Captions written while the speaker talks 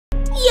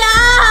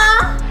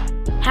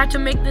had to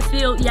make this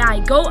video, yeah, I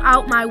go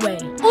out my way.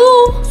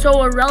 Ooh!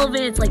 So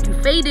irrelevant, it's like you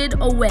faded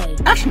away.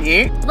 That's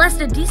neat.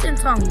 Blessed a decent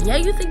song, yeah,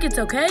 you think it's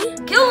okay?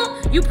 Kill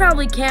him. You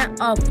probably can't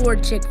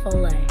afford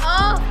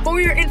Chick-fil-A. For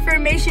your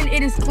information,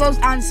 it is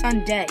closed on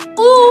Sunday.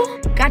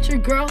 Ooh. Got your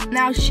girl,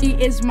 now she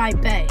is my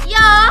bae.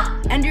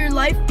 Yeah. End your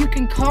life, you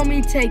can call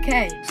me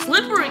TK.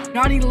 Slippery.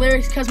 Naughty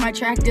lyrics cause my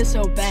track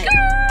disobey.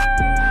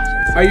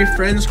 Are your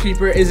friends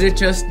creeper? Is it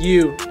just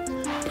you?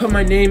 Put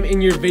my name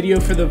in your video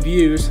for the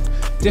views.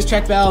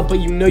 DissTrack battle, but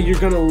you know you're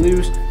gonna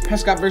lose.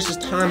 Prescott versus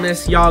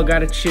Thomas, y'all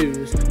gotta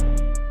choose.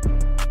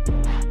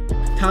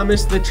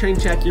 Thomas the train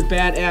track, you're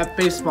bad at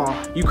baseball.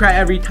 You cry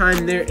every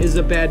time there is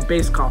a bad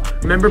base call.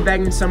 Remember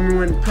back in summer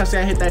when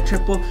Prescott hit that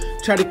triple?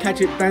 Try to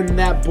catch it, then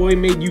that boy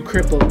made you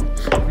cripple.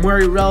 More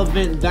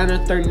irrelevant than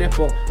a third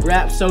nipple.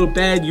 Rap so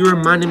bad, you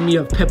reminded me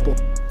of Pipple.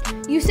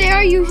 You say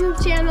our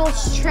YouTube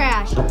channel's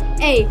trash.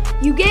 A,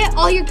 you get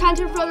all your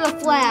content from the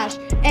flash.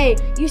 A,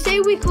 you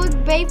say we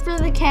clickbait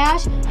for the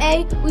cash.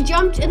 A, we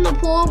jumped in the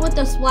pool with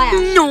a splash.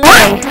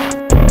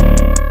 No.